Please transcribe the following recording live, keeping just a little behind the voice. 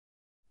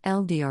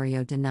El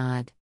Diario de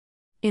Nod.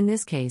 In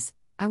this case,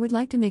 I would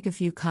like to make a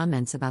few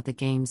comments about the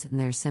games and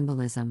their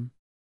symbolism.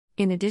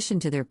 In addition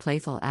to their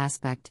playful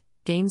aspect,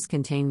 games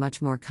contain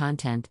much more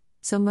content,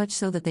 so much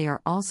so that they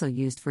are also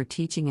used for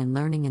teaching and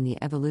learning in the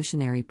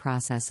evolutionary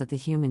process of the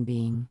human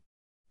being.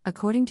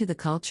 According to the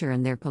culture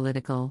and their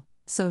political,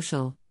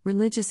 social,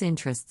 religious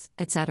interests,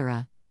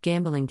 etc.,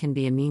 gambling can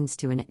be a means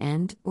to an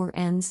end or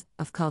ends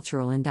of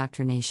cultural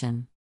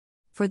indoctrination.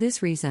 For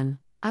this reason,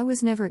 I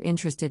was never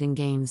interested in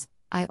games.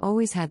 I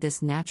always had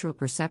this natural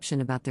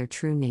perception about their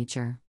true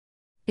nature.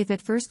 If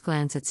at first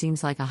glance it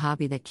seems like a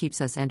hobby that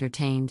keeps us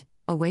entertained,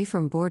 away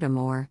from boredom,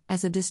 or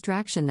as a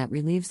distraction that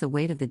relieves the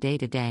weight of the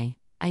day-to-day,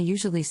 I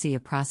usually see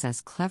a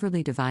process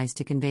cleverly devised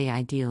to convey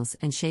ideals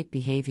and shape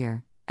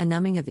behavior, a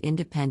numbing of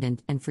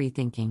independent and free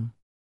thinking.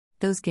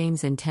 Those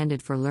games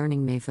intended for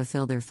learning may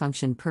fulfill their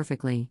function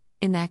perfectly.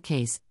 In that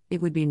case,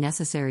 it would be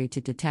necessary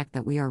to detect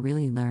that we are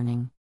really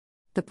learning.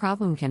 The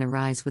problem can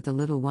arise with the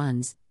little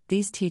ones.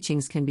 These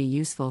teachings can be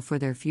useful for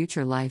their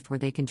future life, or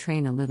they can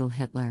train a little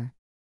Hitler.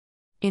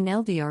 In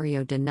El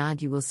Diario de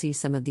Nod you will see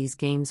some of these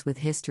games with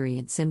history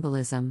and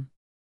symbolism.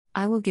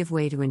 I will give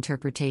way to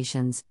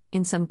interpretations,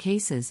 in some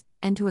cases,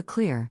 and to a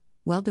clear,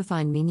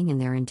 well-defined meaning in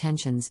their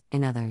intentions,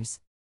 in others.